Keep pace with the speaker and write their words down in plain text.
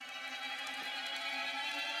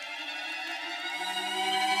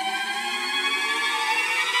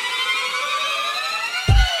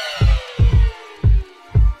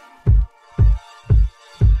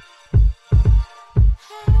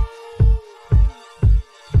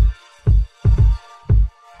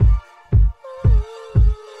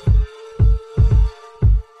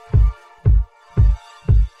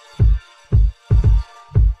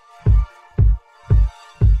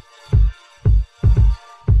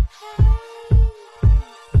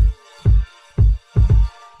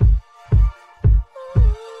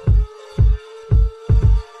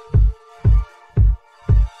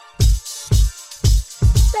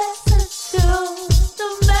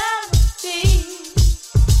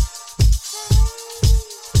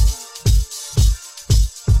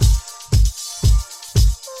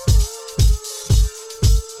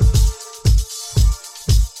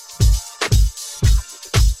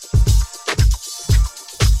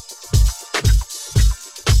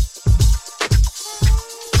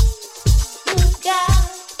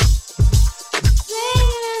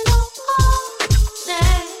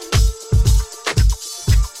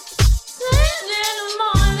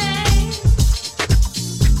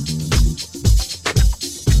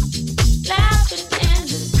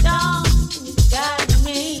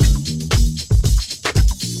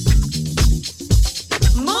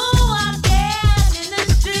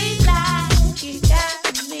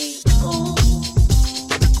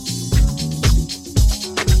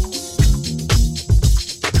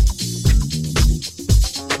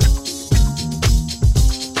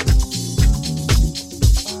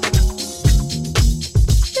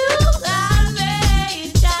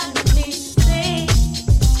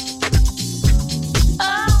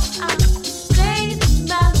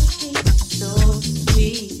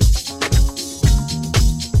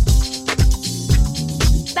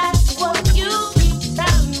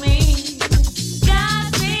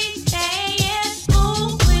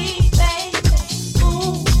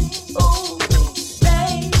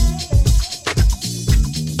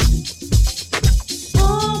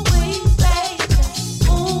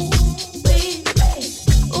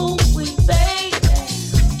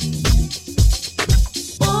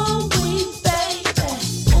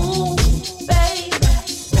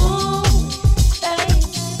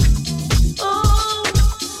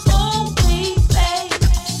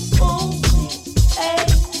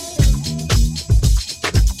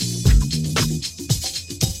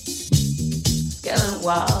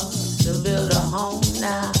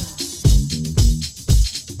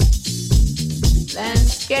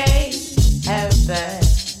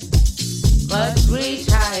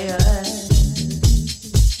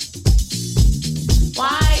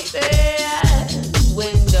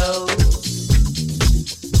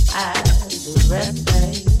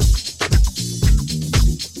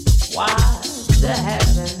was the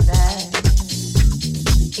heaven that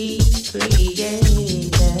he created.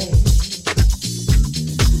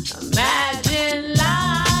 Imagine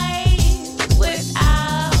life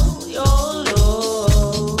without your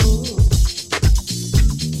love.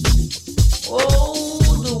 Oh,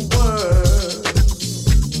 the world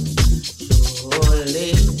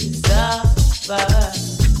surely suffers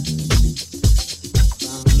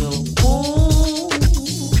from your wound.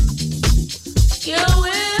 You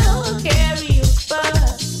will carry a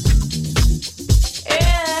fuss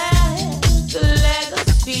as the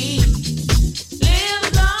legacy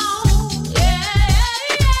lives on. Yeah,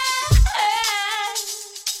 yeah.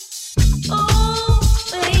 Oh,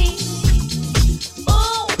 baby,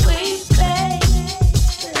 oh, wait, baby.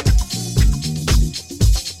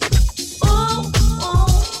 Oh, oh,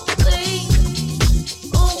 baby,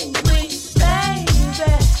 oh, wait,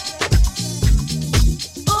 baby.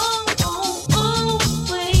 Oh, oh, oh,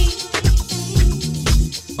 wait,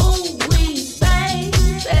 oh, wait, baby.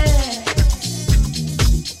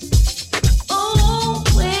 Oh,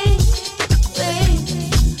 wait,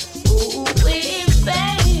 oh, wait,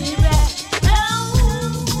 baby. Oh,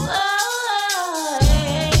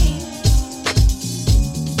 hey.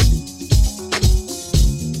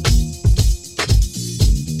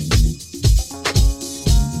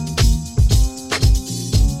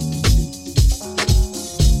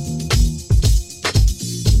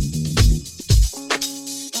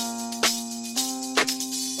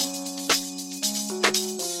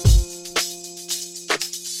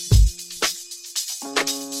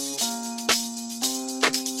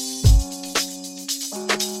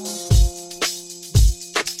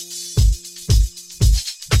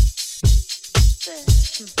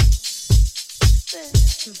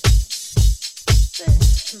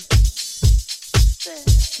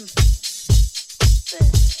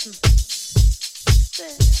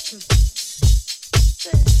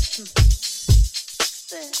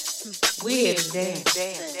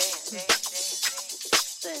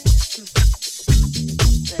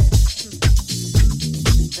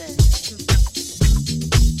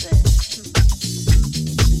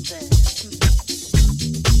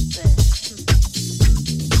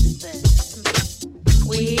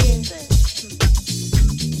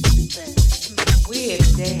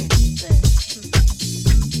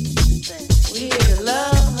 We're here to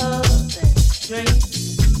love, hug, drink,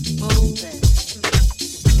 move,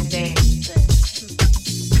 and dance.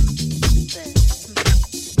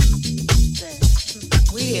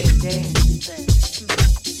 We're here to dance.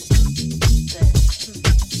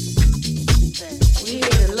 We're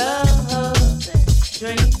here to love, hug,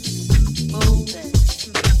 drink, move,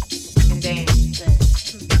 and dance.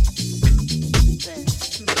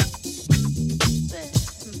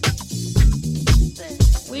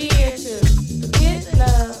 We're here to forget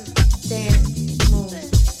love, dance, move.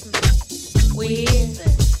 We're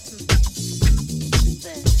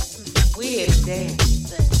here to dance.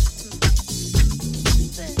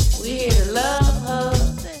 We're here to love, hug,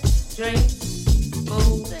 drink,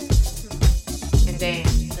 move, and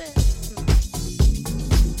dance.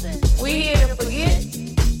 We're here to forget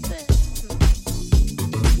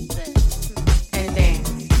and dance.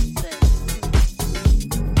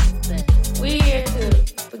 We're here to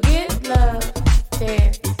forget love,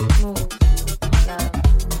 dance, move, love,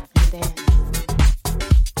 and dance,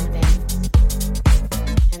 and dance,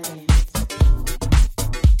 and dance.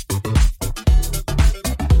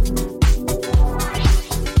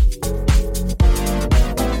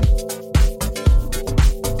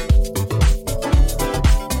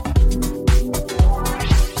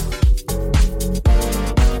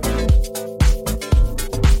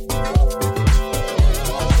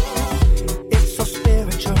 It's so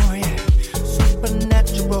spiritual, yeah,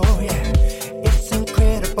 supernatural.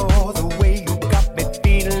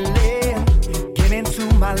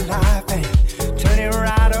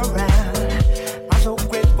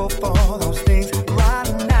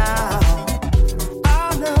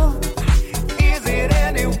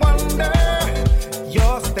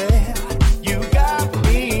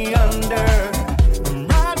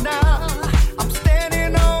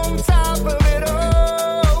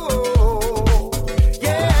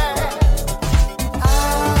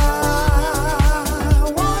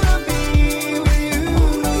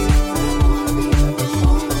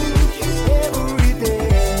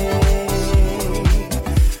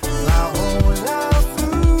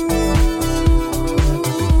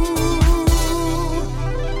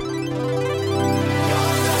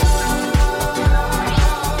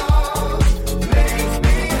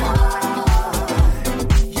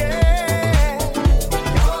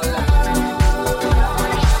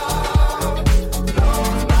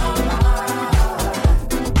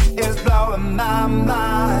 my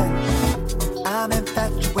mind. I'm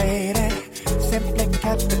infatuated, simply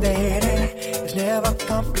captivated. It's never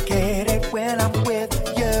complicated when I'm with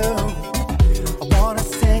you. I wanna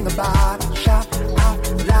sing about it, shout out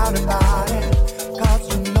loud about it, 'cause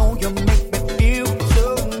you know you make me feel so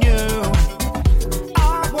new.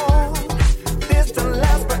 I want this to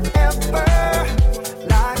last forever,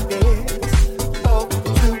 like this, both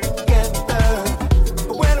together.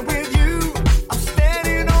 But when I'm with you, I'm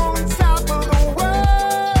standing on top of the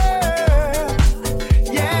world.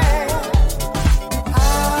 Yeah, I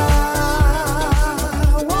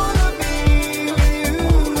wanna be with you.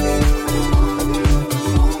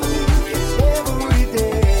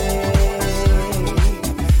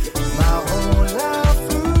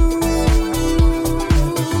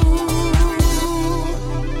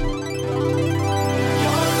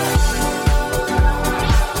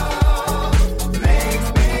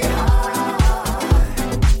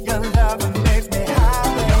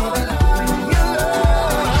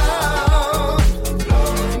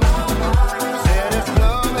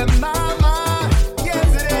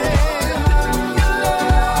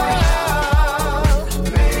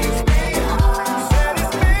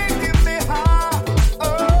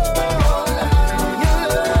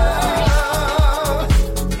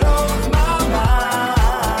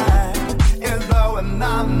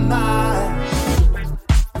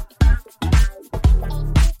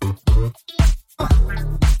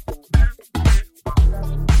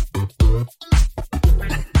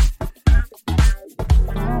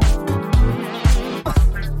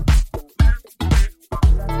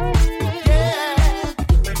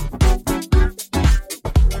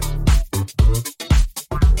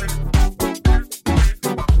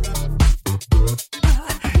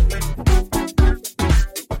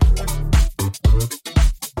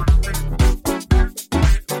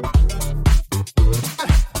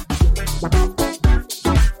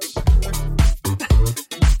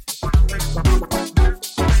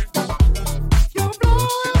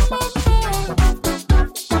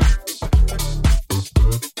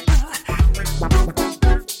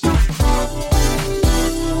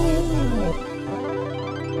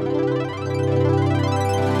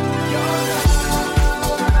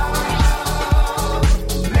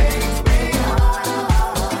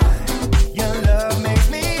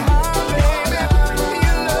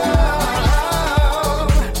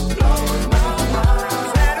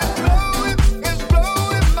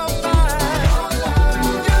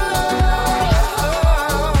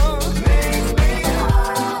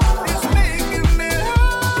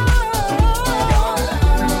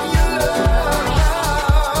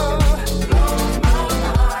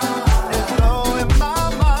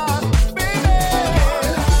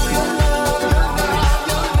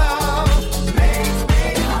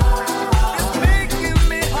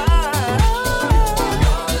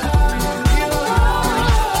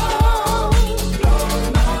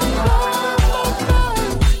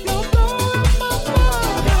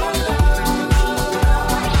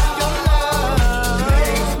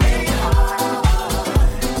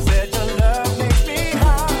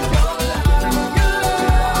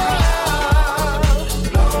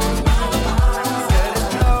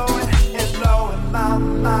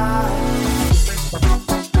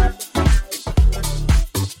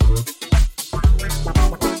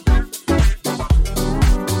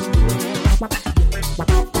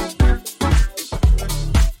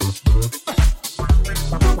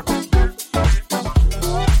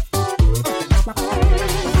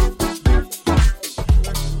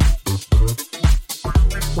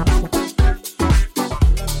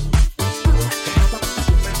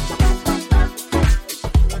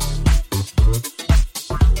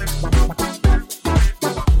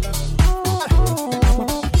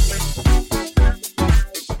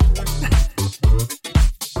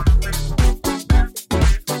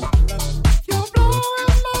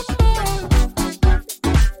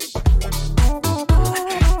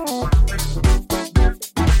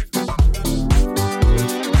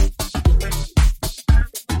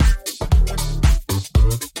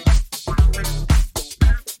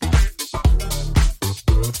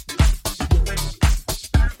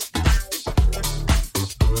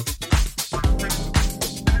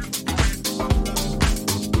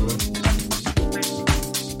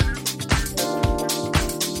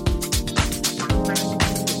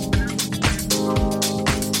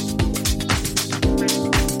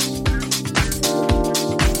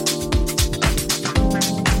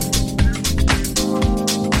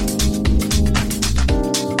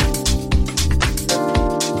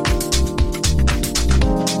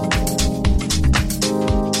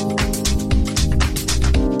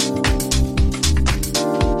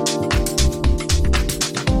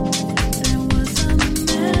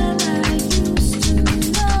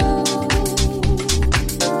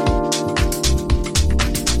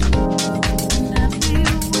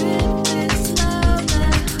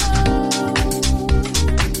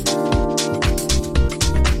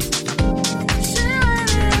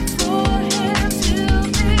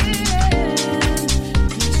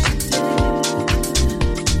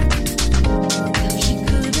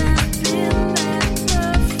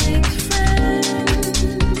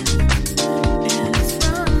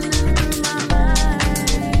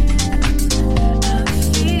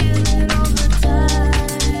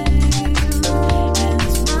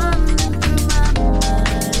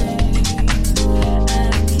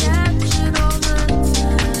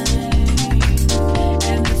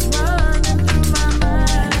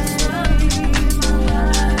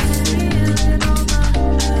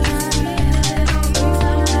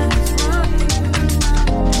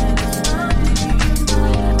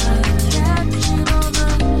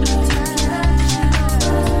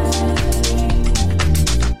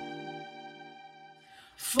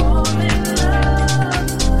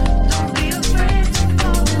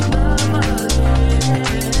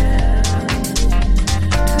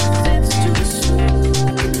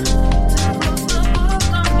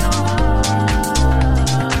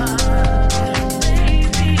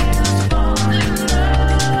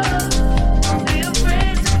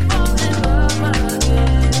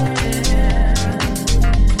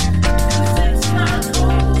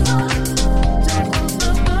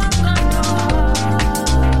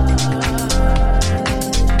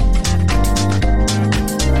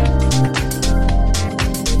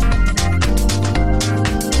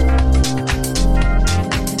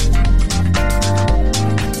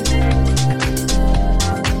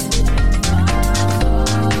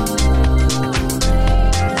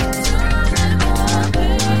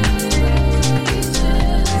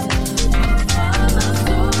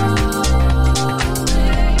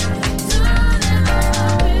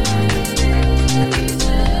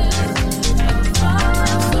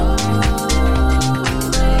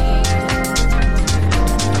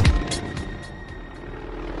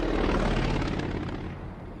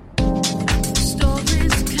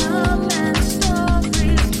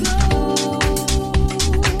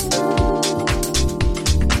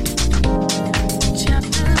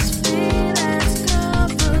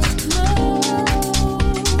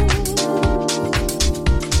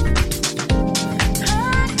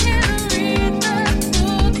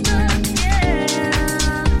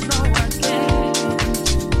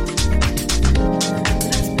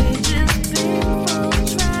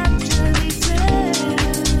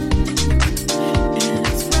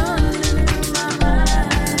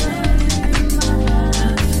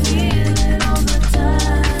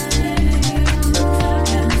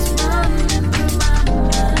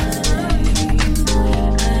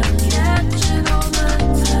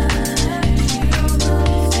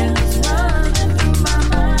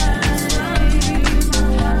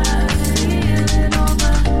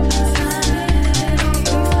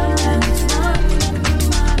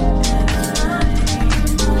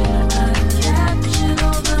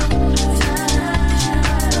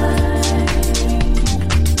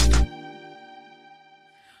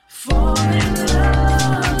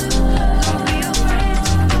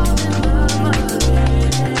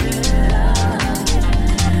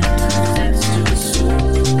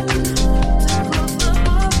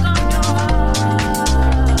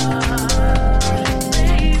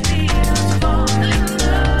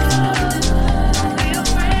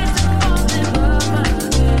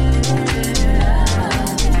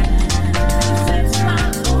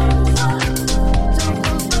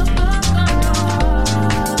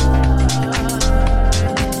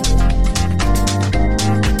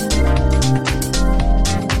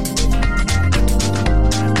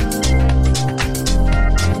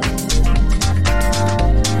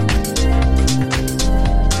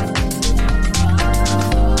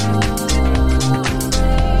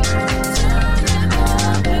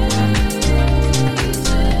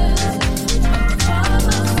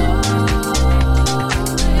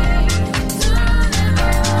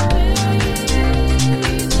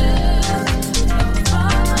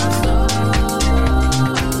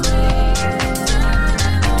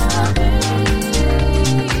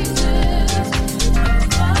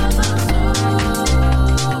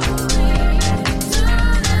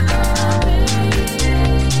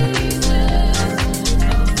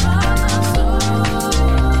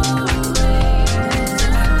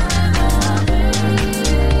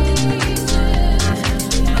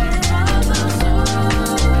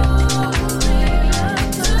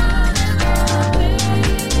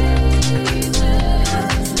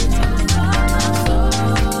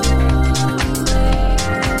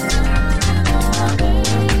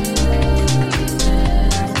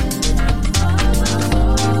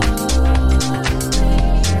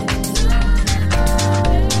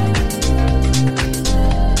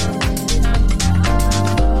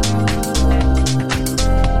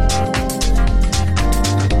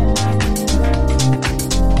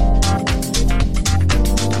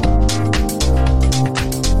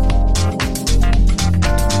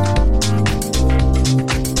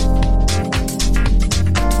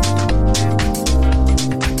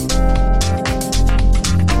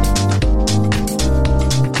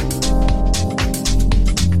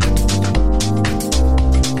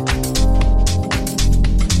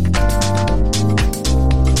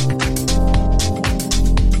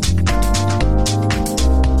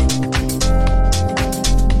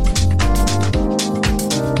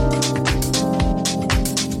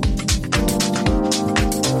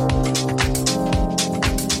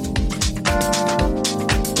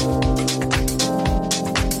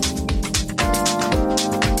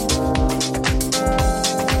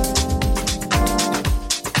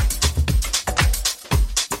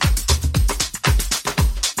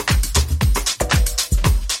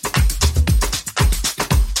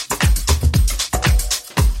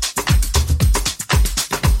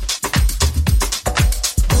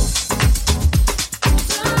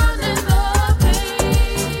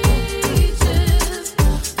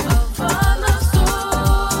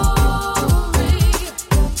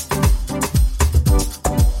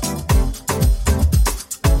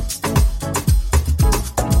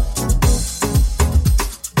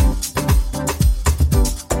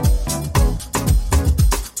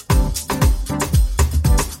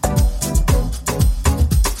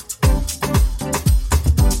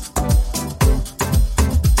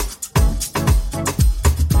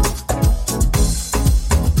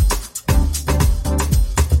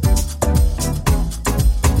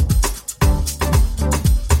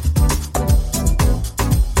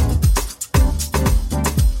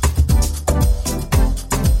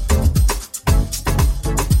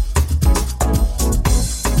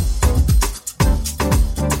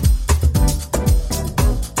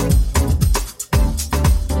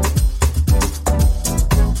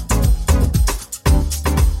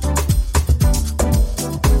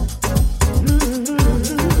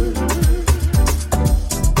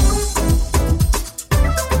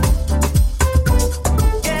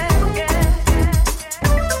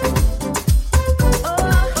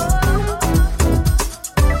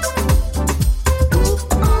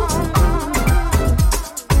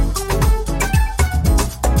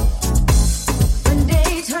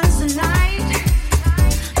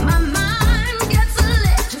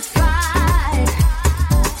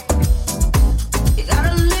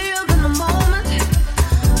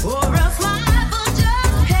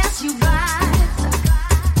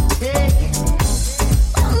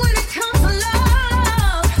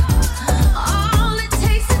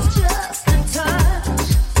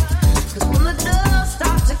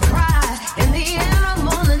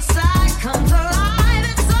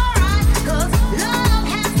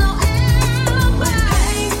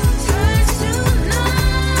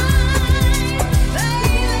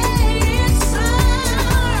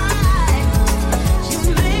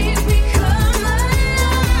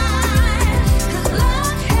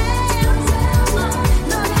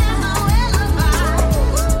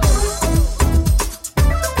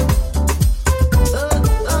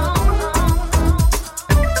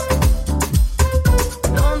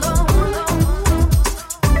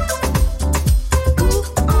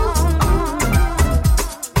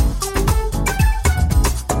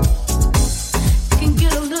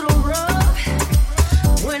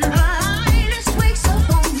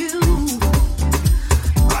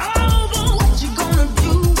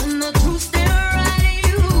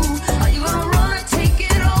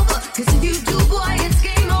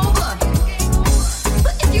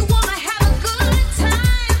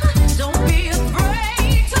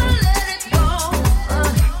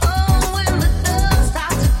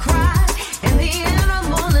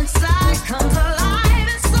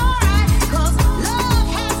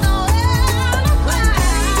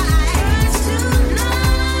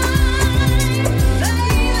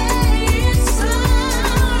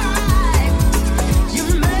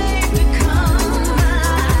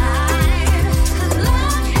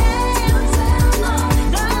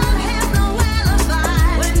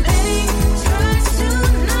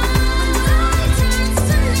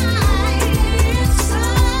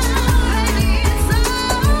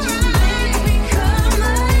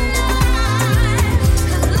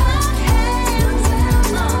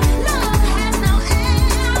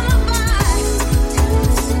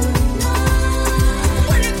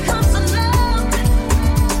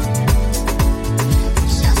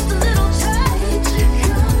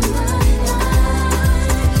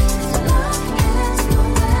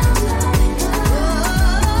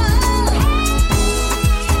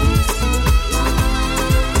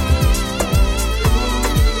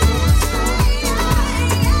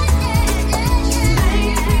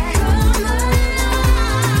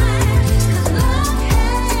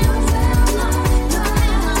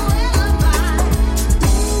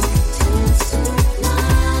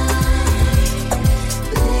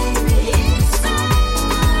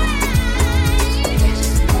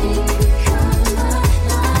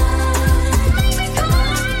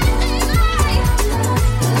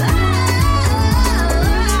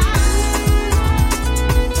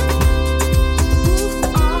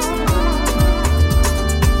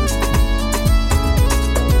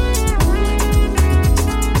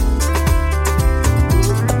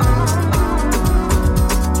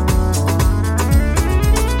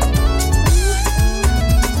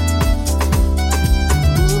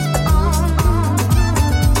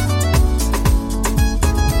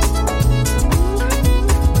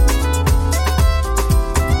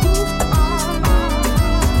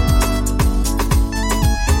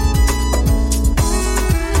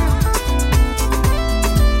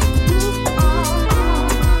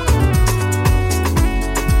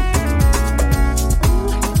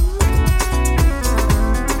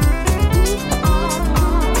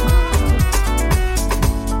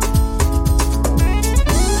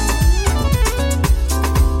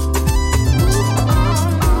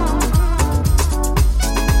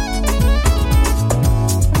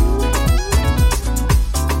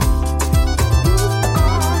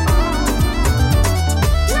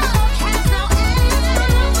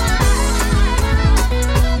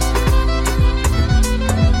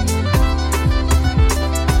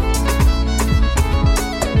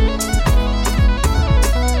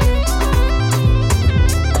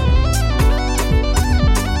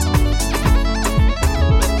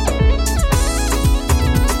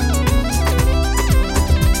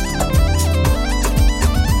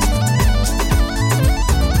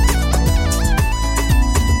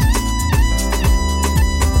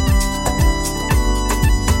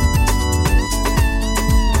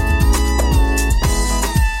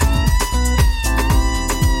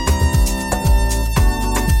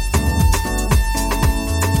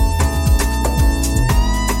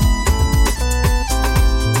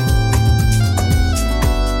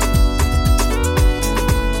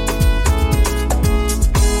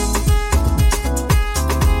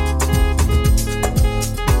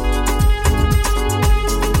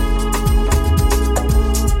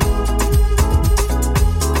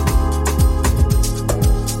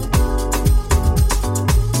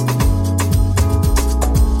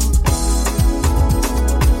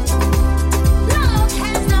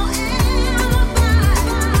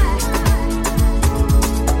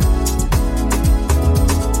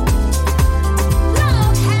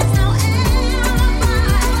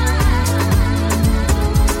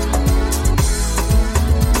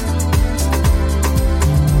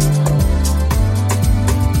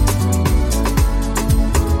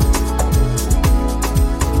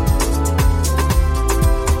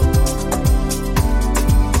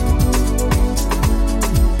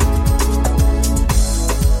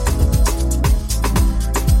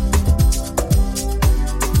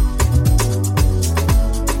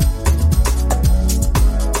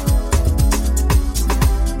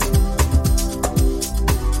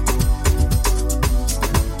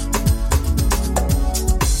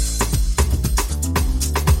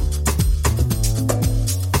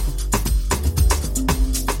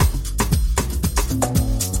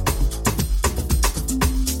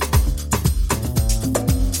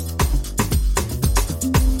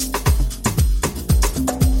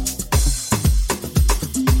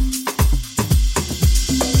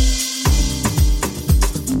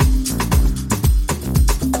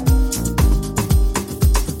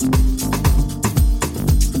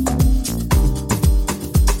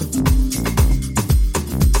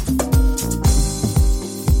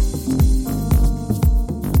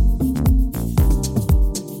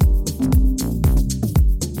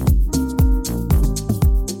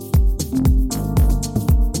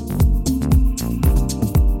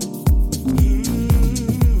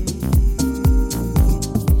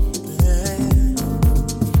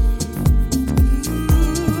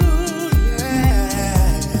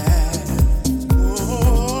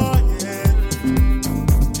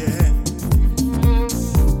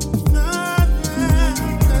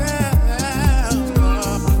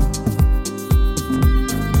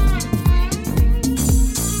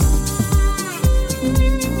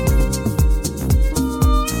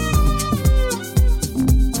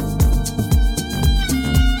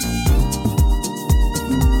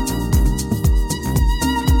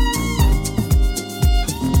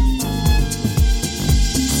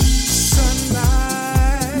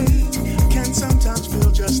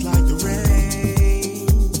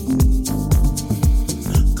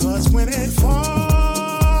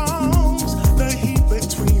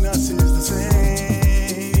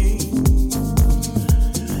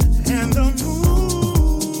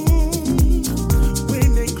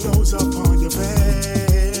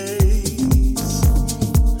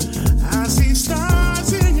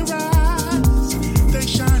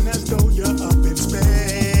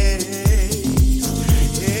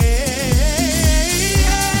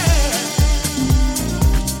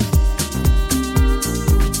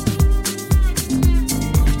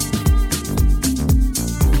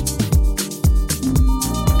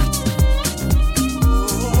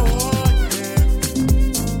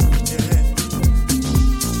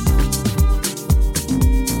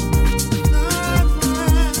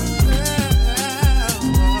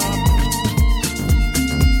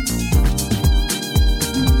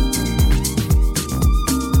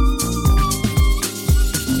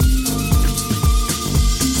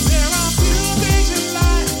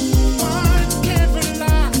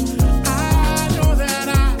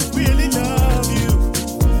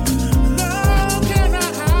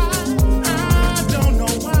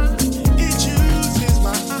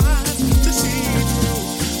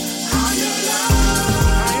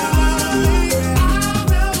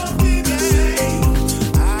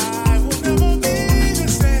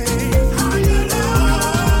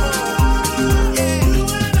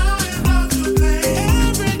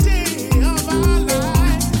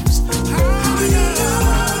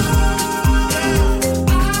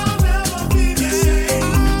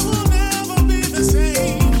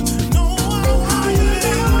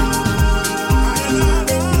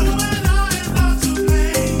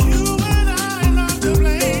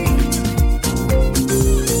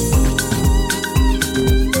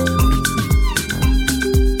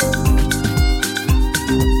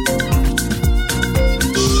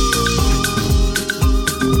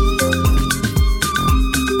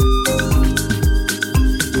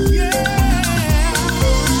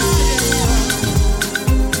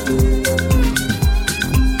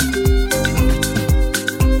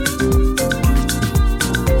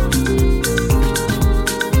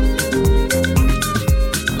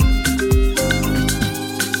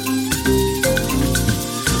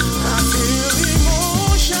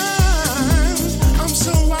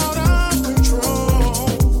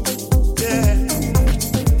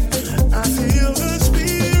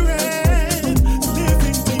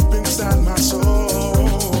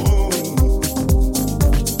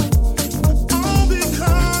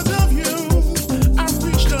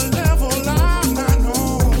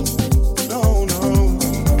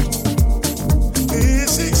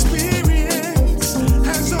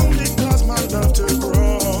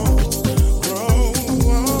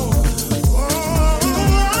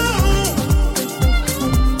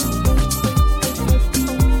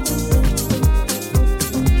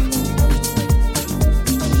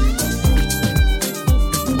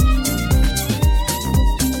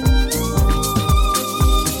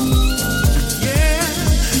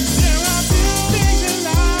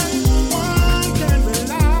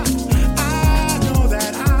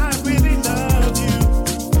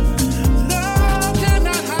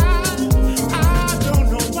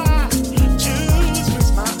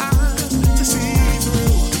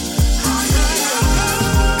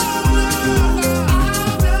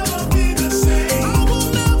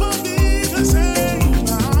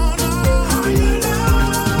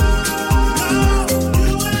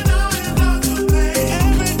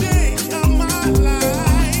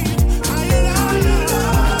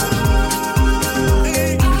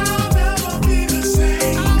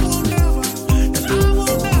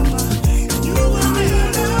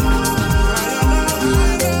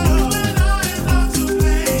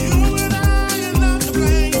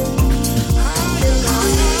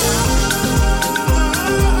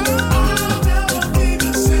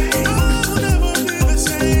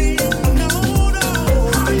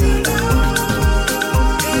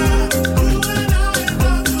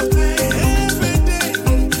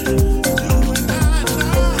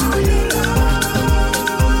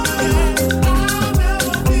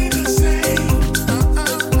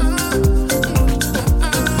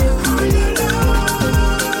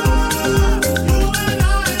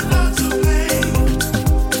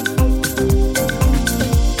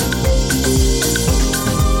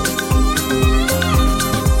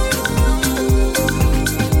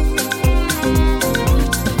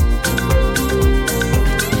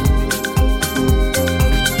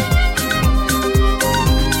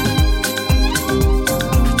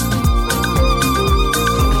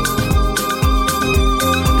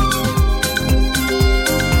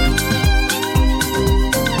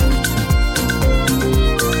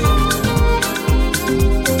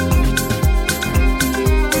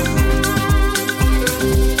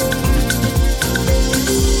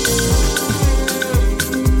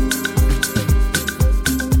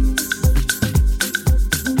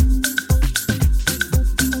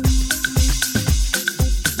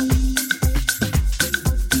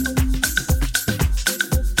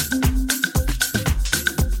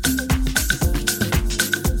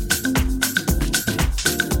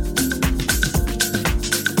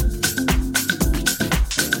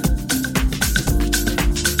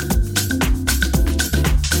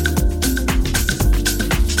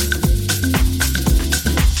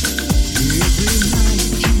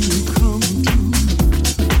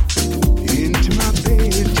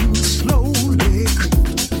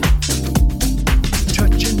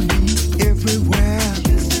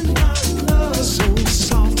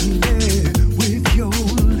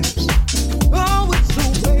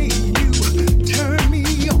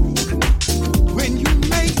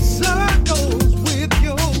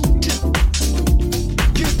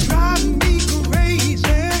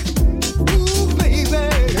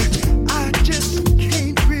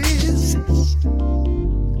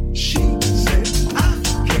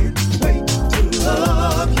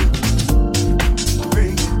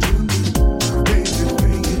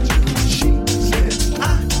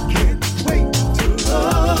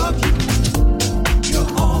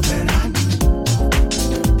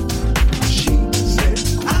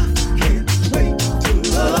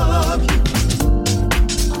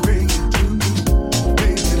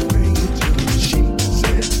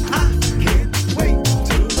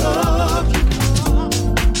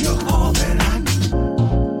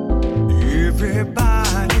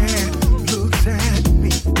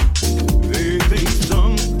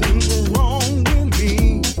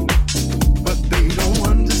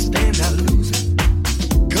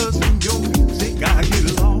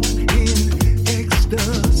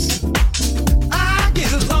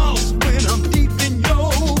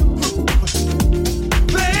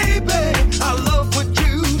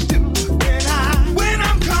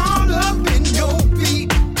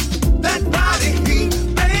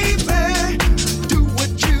 Do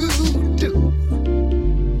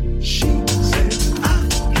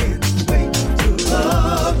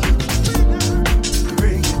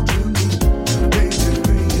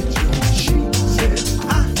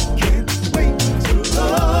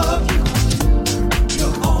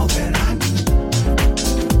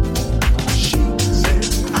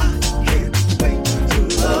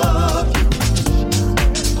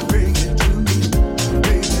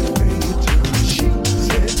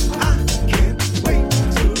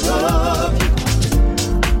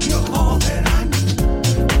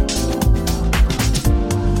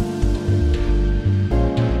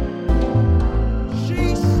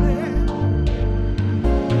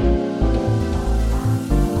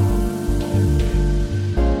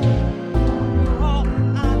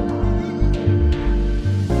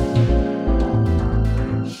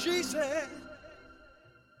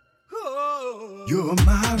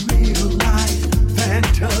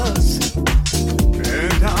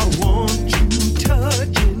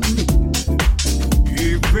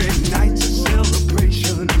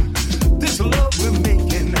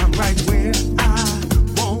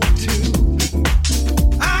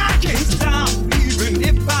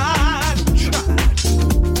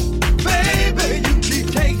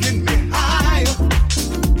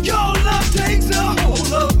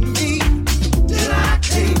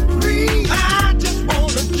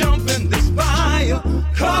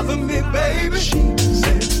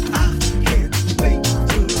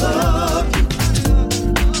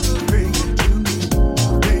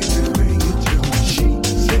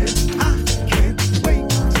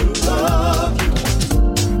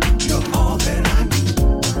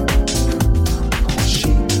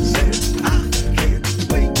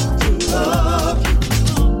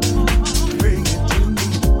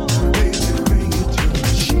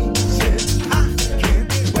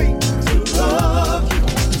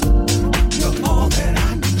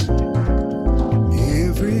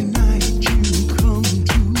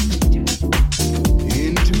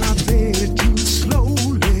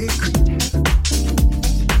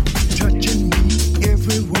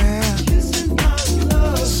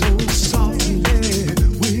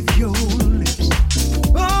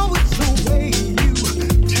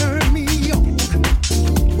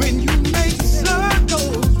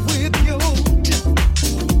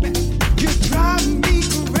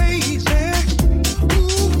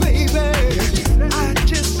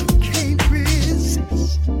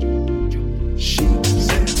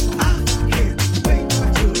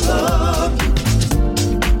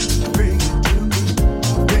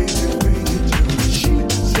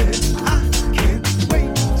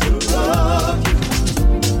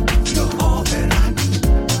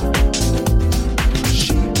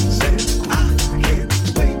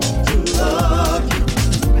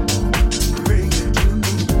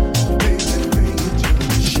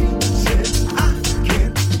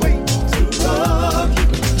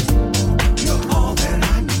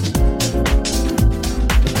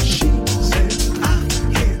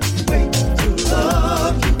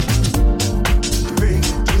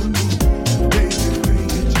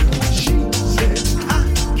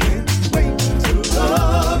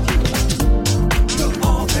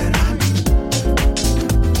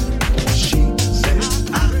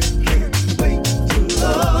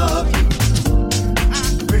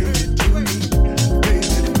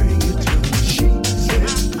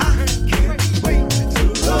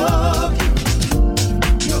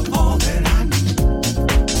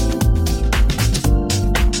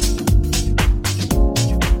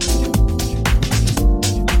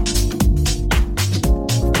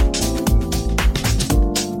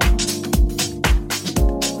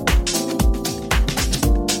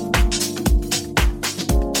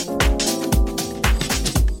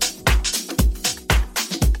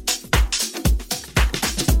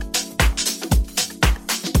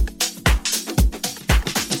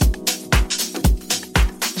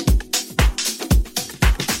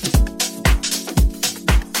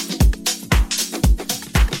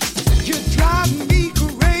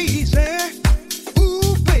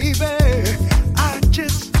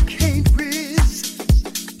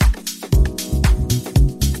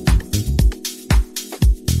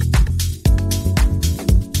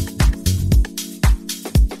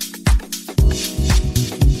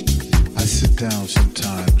down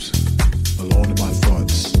sometimes, alone in my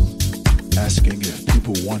thoughts, asking if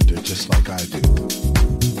people wonder just like I do.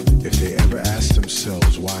 If they ever ask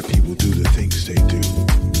themselves why people do the things they do.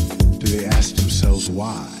 Do they ask themselves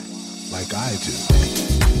why, like I do?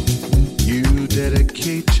 You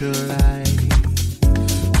dedicate your life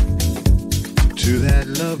to that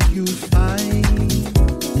love you find,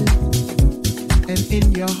 and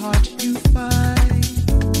in your heart you find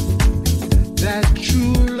that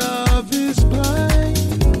true love is blind.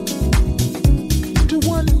 To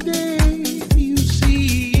one day you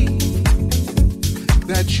see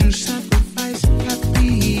that you sacrifice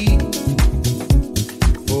happy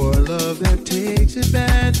for a love that takes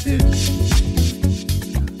advantage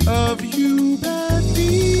of you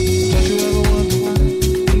badly. Don't you ever wonder why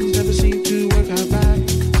things never seem to work out right?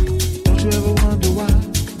 Don't you ever wonder why?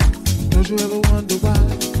 Don't you ever wonder why?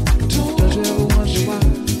 Don't you ever wonder why?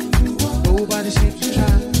 Nobody seems to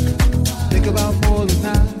try. Think about more than I.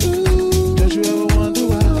 Don't you ever wonder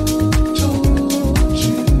why? Don't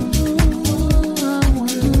you wonder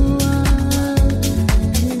why?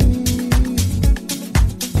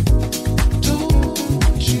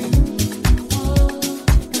 Don't you wonder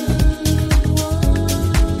why?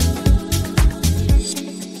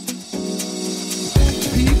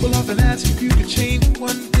 People often ask if you could change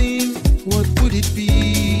one thing, what would it be?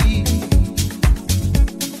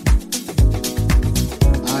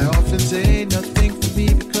 I often say nothing for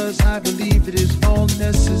me because I believe it is all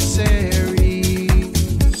necessary.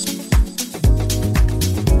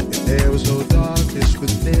 If there was no darkness, would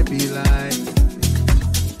there be light?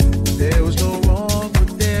 If there was no wrong,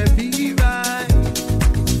 would there be right?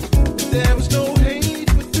 If there was no hate,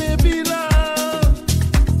 would there be love?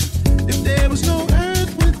 If there was no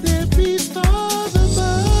earth, would there be stars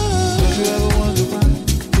above? Don't you ever wonder why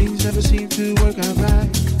things never seem to work out right?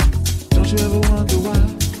 Don't you ever wonder why?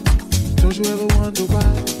 Don't you ever wonder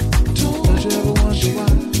why? Don't you ever wonder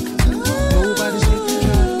why? Nobody seems to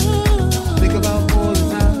try. Think about more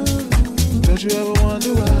than I. Don't you ever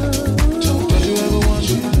wonder why? Don't you ever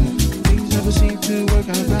wonder why? Things never seem to work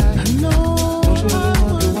out right. Don't you ever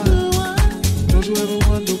wonder why? Don't you ever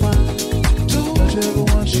wonder why? Don't you ever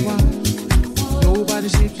wonder why? Nobody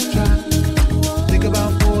seems to try. Think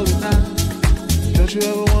about more than I. Don't you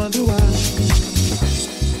ever wonder why?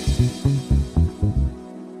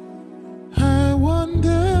 I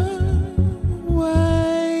wonder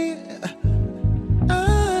why. I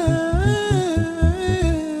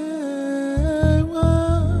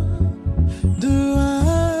wonder why.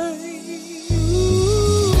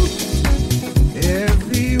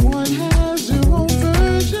 Everyone has their own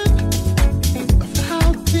version of how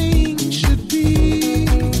things should be,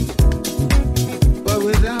 but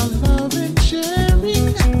without love and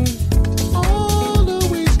sharing, all a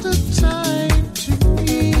waste of time to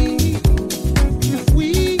me. If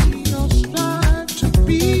we don't strive to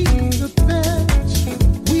be the best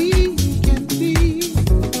we can be,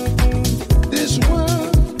 this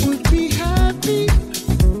world would be happy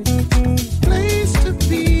place to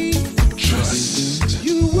be. Trust,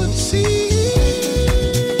 you would see.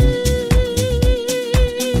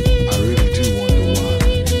 I really do wonder why.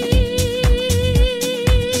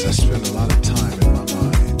 'Cause I spend a lot of time in my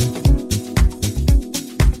mind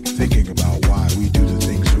thinking about why we do the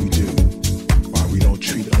things we do, why we don't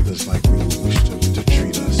treat others like we would wish them to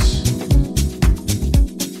treat us.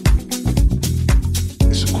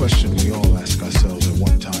 It's a question we all ask ourselves at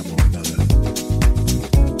one time or another.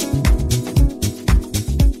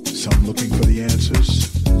 Some looking for the answers,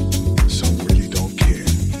 some really don't care.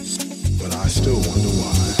 But I still wonder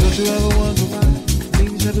why. Don't you ever wonder why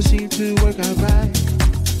things never seem to work out right?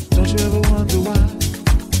 Don't you ever wonder why?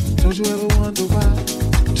 Don't you ever wonder why?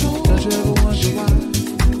 Don't you ever wonder why?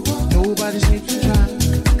 Nobody seems to try.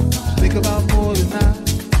 Think about more than I.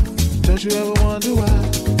 Don't you ever wonder why?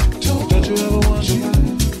 Don't you ever wonder why?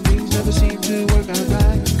 Things never seem to work out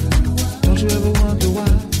right. Don't you ever wonder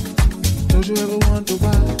why? Don't you ever wonder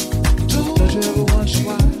why? Don't you ever wonder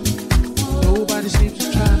why? Nobody seems to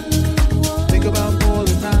try. Think about more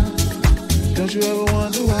than I. Don't you ever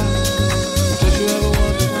wonder why? Don't you ever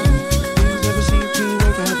wonder why? Things never seem to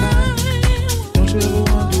work out right. Don't you ever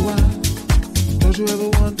wonder why? Don't you ever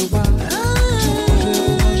wonder why? Don't you ever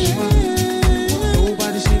wonder why?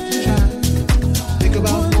 Nobody seems to try. Think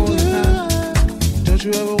about more than I. Don't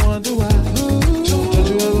you ever wonder why? Don't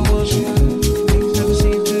you ever wonder why? Things never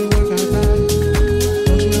seem to work out right.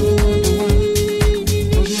 Don't you ever wonder why?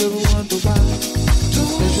 Don't you ever wonder why?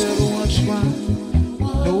 Don't you ever wonder why?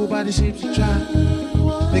 Nobody seems to try.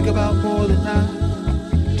 Think about more than I.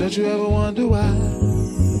 Don't you ever wonder why?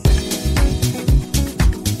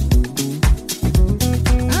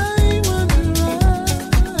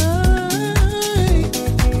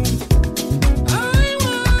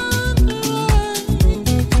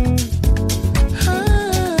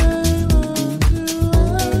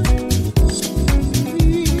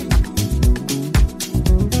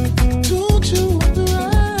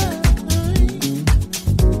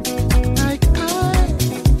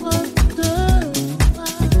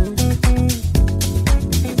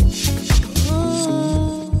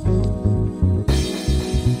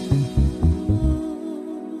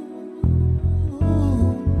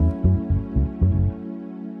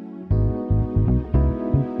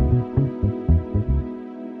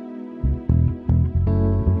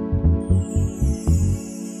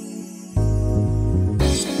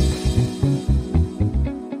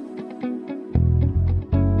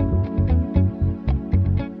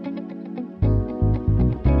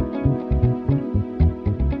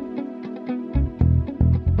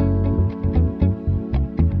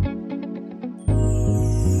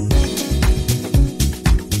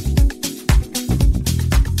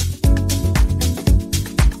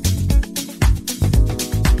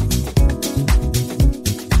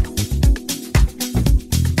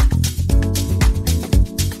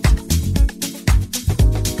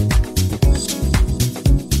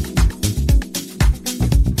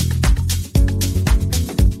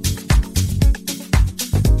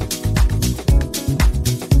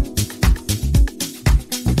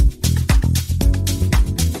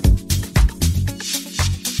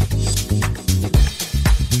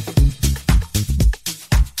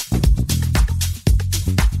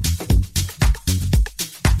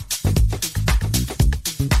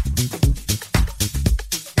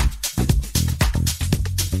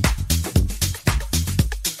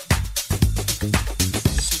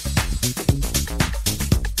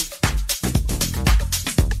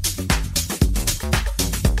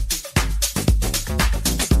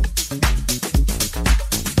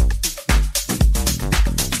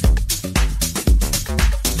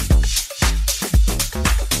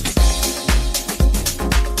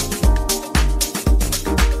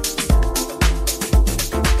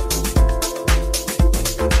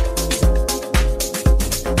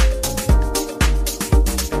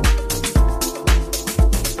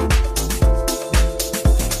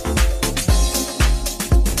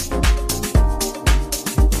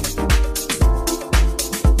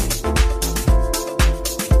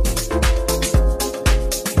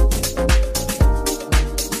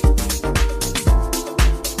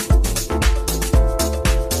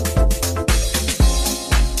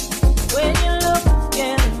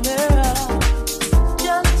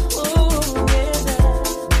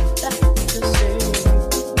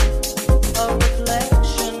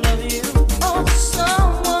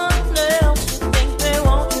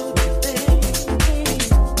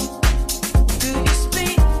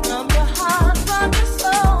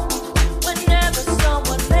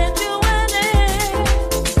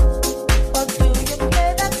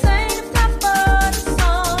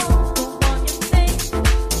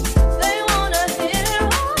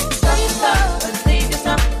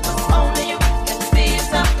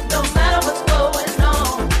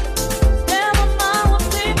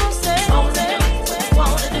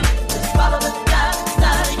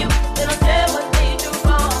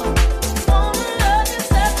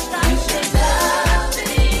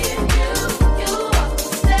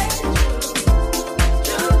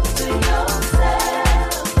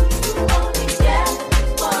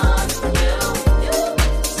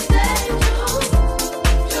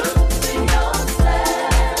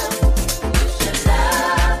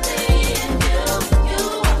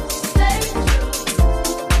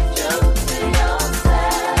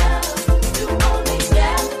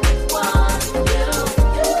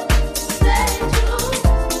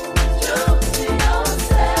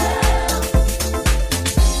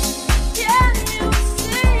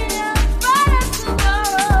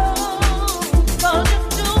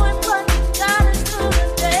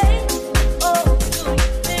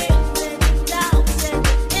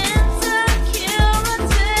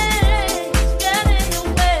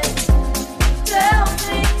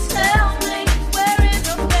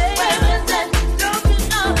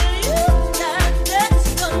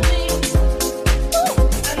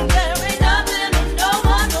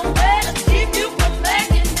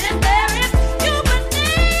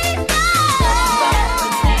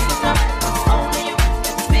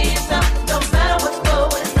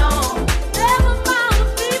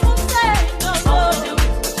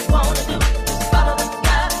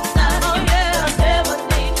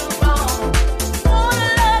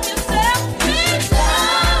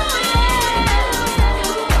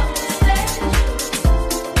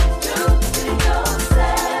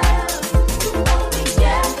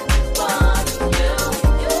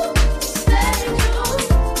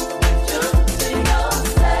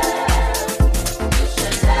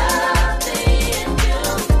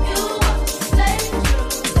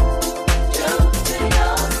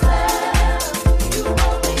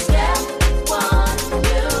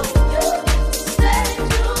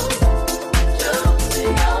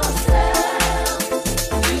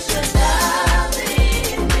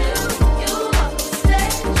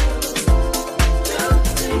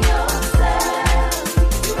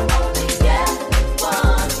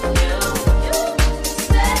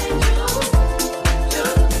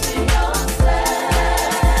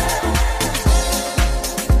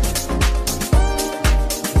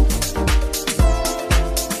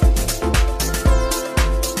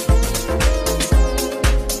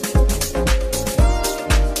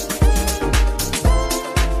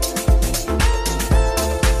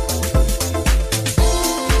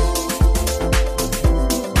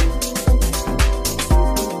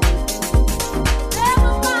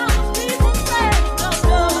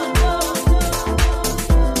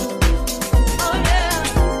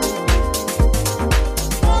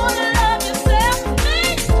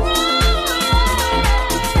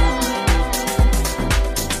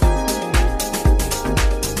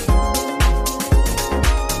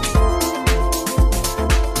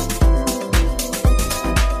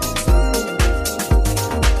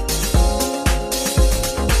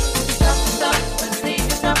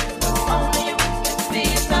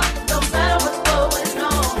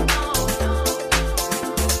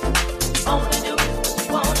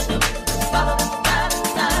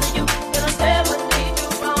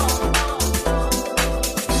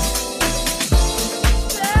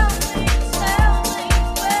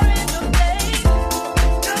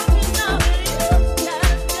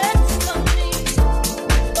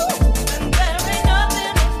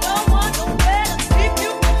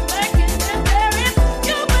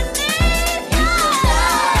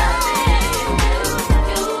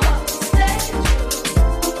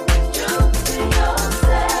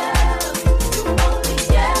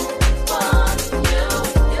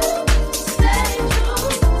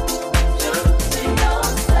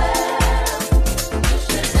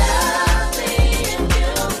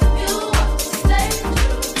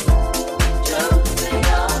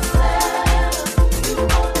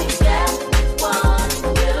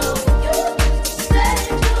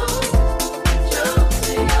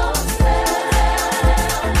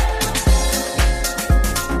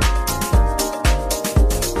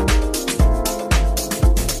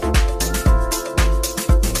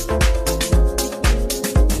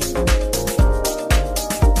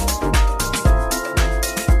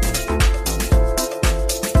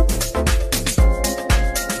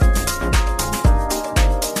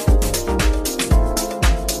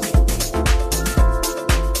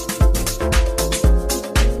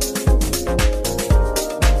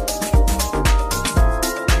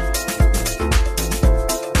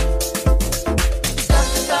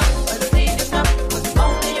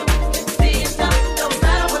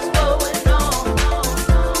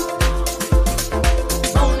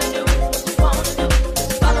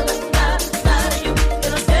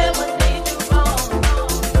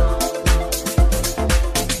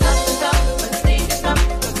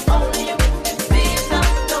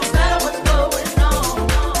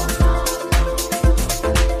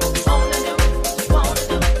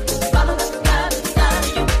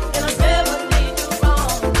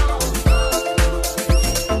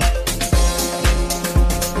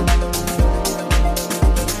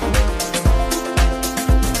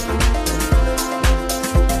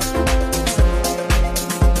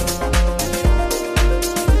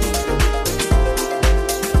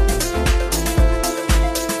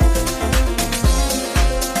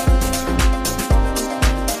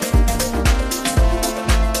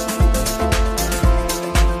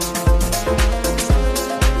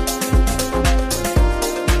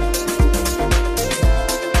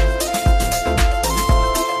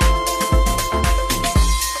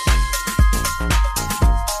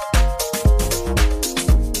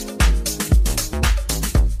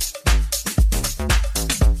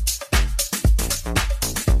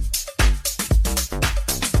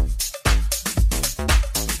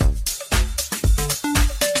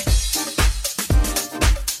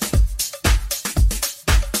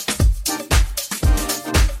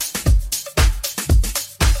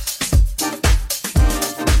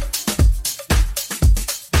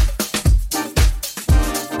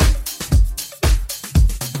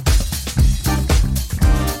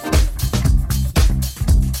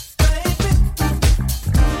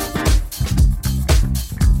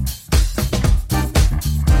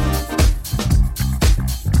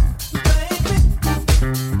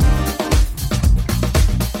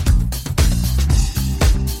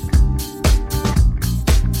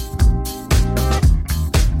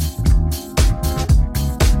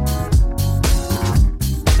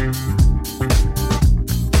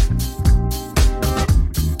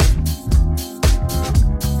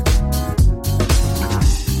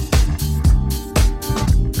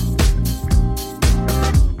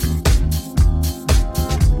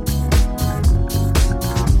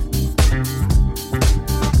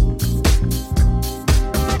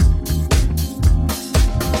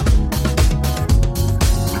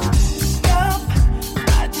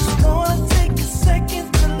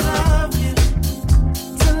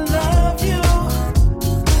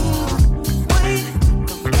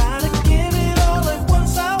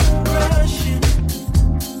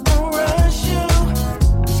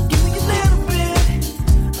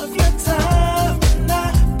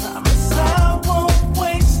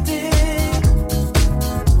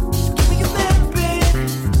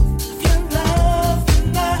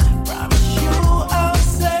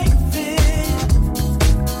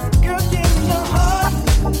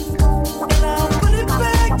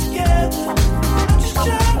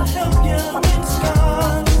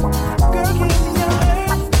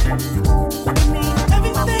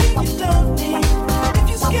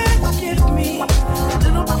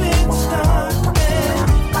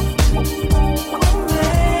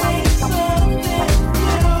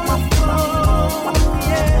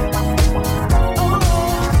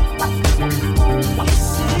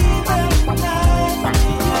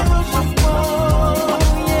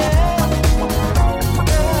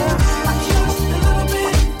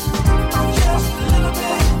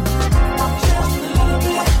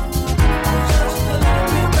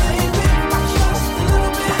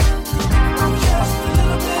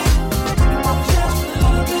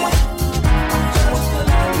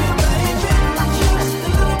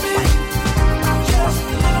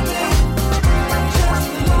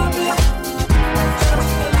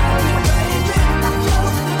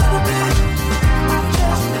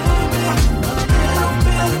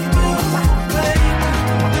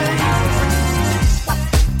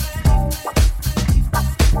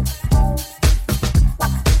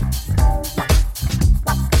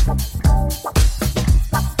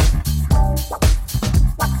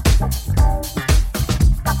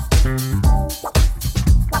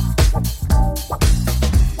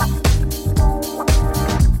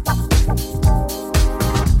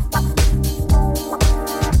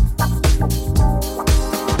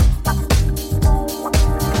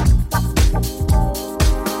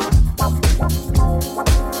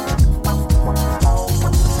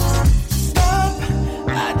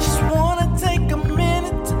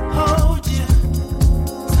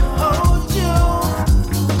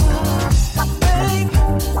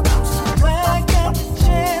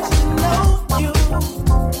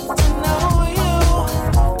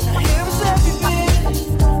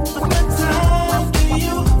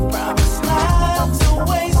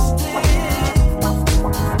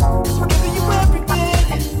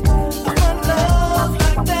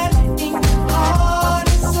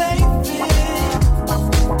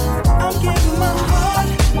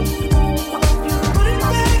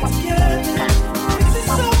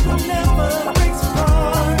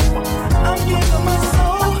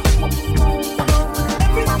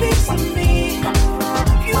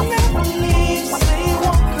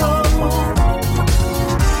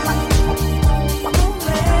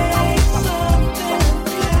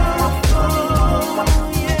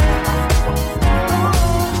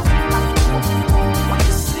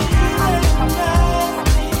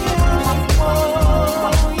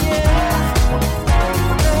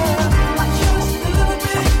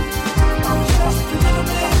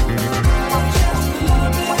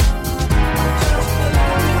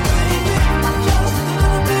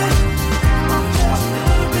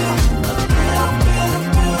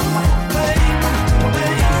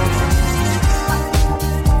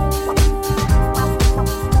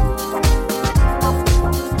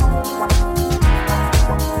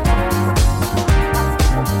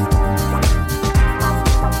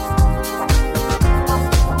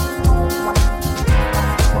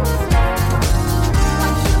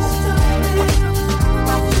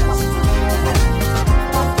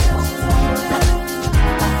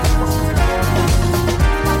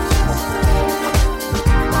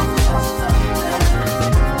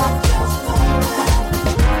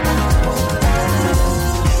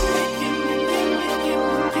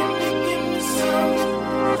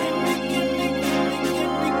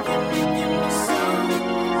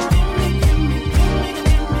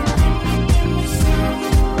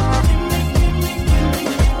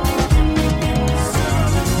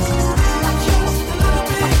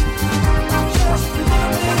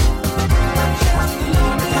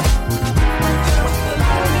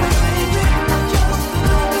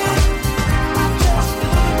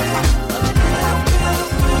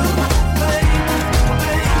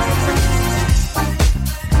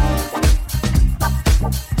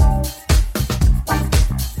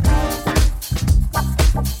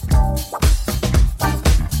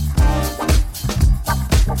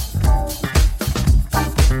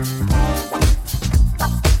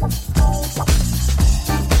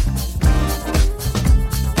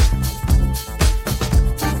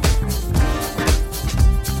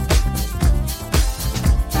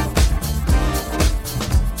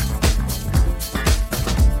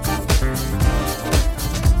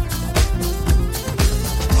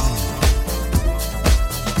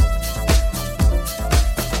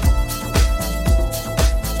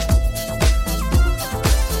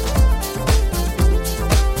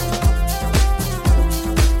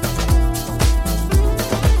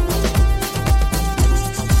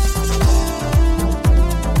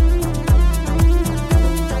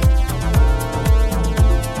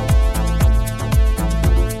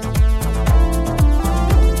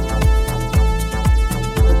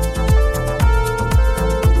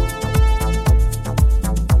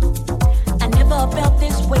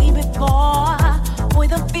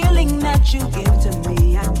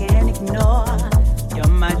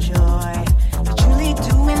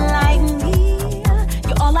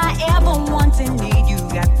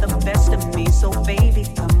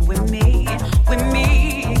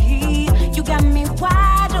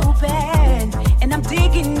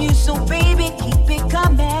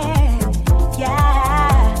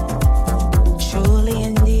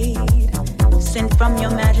 from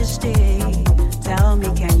your majesty.